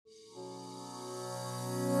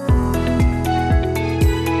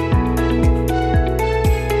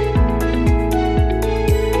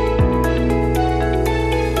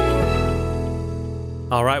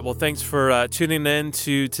All right, well, thanks for tuning in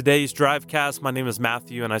to today's Drivecast. My name is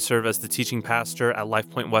Matthew, and I serve as the teaching pastor at Life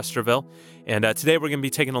Point Westerville. And today we're going to be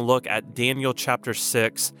taking a look at Daniel chapter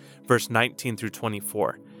 6, verse 19 through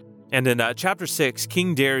 24. And in chapter 6,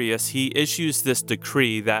 King Darius, he issues this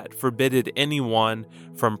decree that forbidded anyone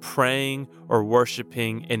from praying or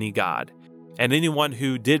worshiping any god. And anyone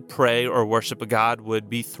who did pray or worship a god would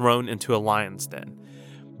be thrown into a lion's den.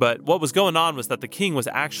 But what was going on was that the king was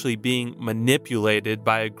actually being manipulated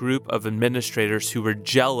by a group of administrators who were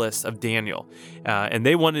jealous of Daniel. And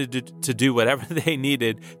they wanted to do whatever they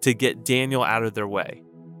needed to get Daniel out of their way.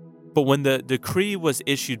 But when the decree was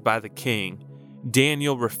issued by the king,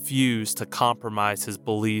 Daniel refused to compromise his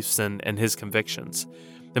beliefs and his convictions.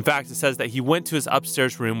 In fact, it says that he went to his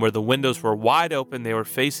upstairs room where the windows were wide open. They were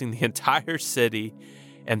facing the entire city.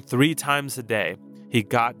 And 3 times a day, he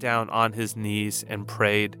got down on his knees and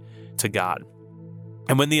prayed to God.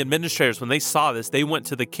 And when the administrators, when they saw this, they went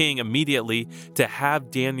to the king immediately to have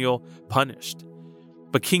Daniel punished.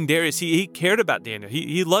 But King Darius, he cared about Daniel.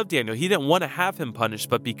 He loved Daniel. He didn't want to have him punished,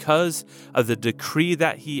 but because of the decree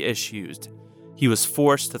that he issued, he was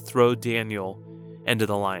forced to throw Daniel into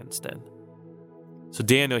the lion's den. So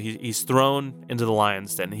Daniel, he's thrown into the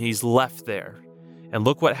lion's den. He's left there. And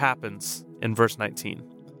look what happens in verse 19.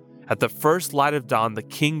 At the first light of dawn, the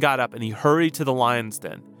king got up and he hurried to the lion's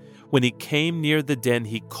den. When he came near the den,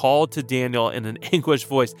 he called to Daniel in an anguished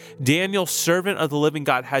voice, "Daniel, servant of the living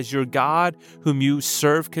God, has your God, whom you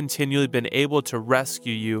serve continually, been able to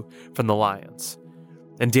rescue you from the lions?"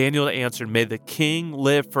 And Daniel answered, "May the king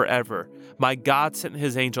live forever. My God sent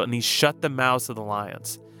his angel and he shut the mouths of the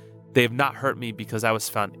lions. They have not hurt me because I was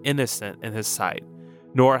found innocent in his sight,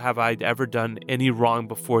 nor have I ever done any wrong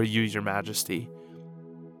before you, your majesty."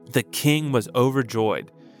 The king was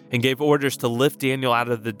overjoyed and gave orders to lift Daniel out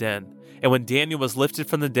of the den. And when Daniel was lifted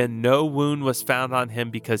from the den, no wound was found on him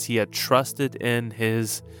because he had trusted in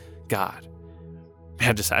his God.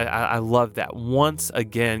 Man, I love that. Once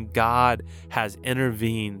again, God has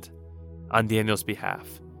intervened on Daniel's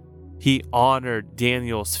behalf. He honored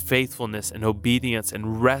Daniel's faithfulness and obedience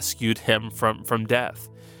and rescued him from death.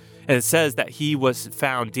 And it says that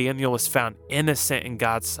Daniel was found innocent in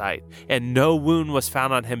God's sight, and no wound was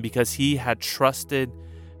found on him because he had trusted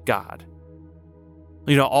God.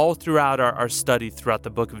 You know, all throughout our study throughout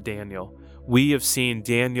the book of Daniel, we have seen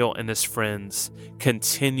Daniel and his friends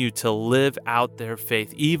continue to live out their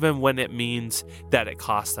faith, even when it means that it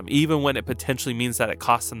costs them, even when it potentially means that it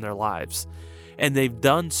costs them their lives. And they've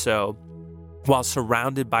done so while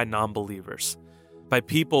surrounded by non-believers, by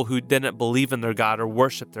people who didn't believe in their God or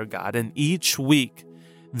worship their God. And each week,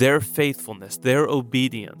 their faithfulness, their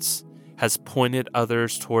obedience has pointed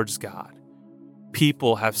others towards God.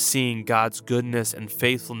 People have seen God's goodness and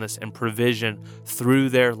faithfulness and provision through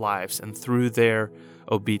their lives and through their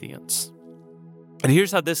obedience. And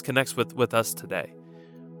here's how this connects with us today.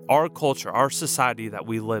 Our culture, our society that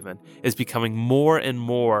we live in is becoming more and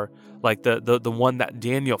more like the one that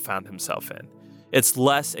Daniel found himself in. It's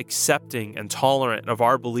less accepting and tolerant of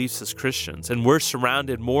our beliefs as Christians. And we're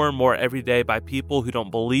surrounded more and more every day by people who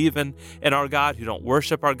don't believe in our God, who don't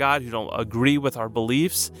worship our God, who don't agree with our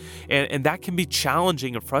beliefs. And that can be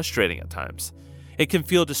challenging and frustrating at times. It can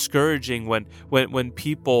feel discouraging when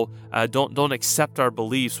people don't accept our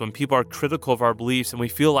beliefs, when people are critical of our beliefs, and we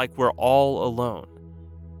feel like we're all alone.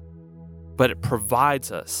 But it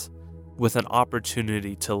provides us with an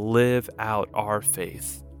opportunity to live out our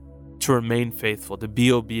faith, to remain faithful, to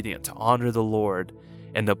be obedient, to honor the Lord,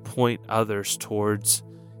 and to point others towards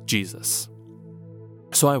Jesus.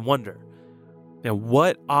 So I wonder,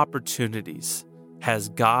 what opportunities has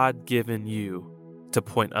God given you to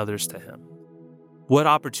point others to Him? What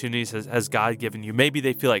opportunities has God given you? Maybe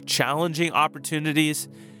they feel like challenging opportunities,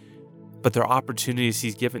 but they're opportunities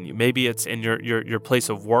He's given you. Maybe it's in your place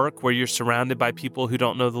of work where you're surrounded by people who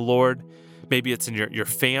don't know the Lord. Maybe it's in your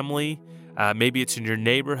family. Maybe it's in your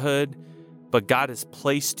neighborhood, but God has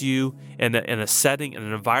placed you in a setting, in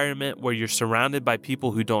an environment where you're surrounded by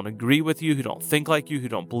people who don't agree with you, who don't think like you, who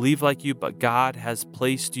don't believe like you, but God has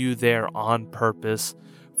placed you there on purpose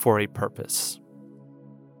for a purpose.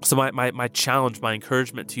 So my challenge, my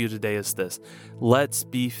encouragement to you today is this: let's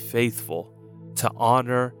be faithful to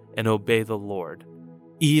honor and obey the Lord,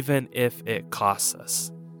 even if it costs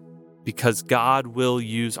us, because God will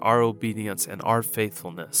use our obedience and our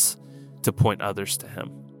faithfulness to point others to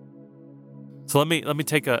Him. So let me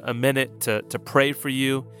take a minute to pray for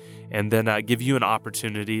you, and then give you an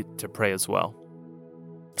opportunity to pray as well.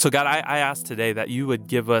 So God, I ask today that you would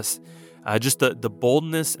give us just the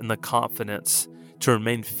boldness and the confidence to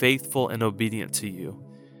remain faithful and obedient to you.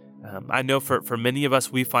 I know for many of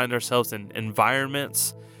us, we find ourselves in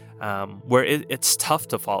environments where it's tough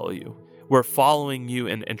to follow you. Where following you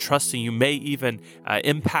and trusting you may even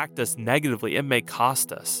impact us negatively. It may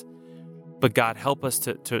cost us. But God, help us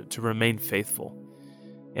to remain faithful.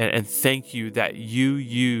 And thank you that you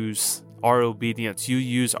use our obedience, you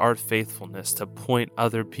use our faithfulness to point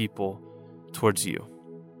other people towards you.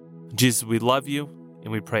 Jesus, we love you,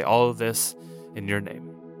 and we pray all of this in your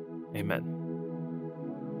name. Amen.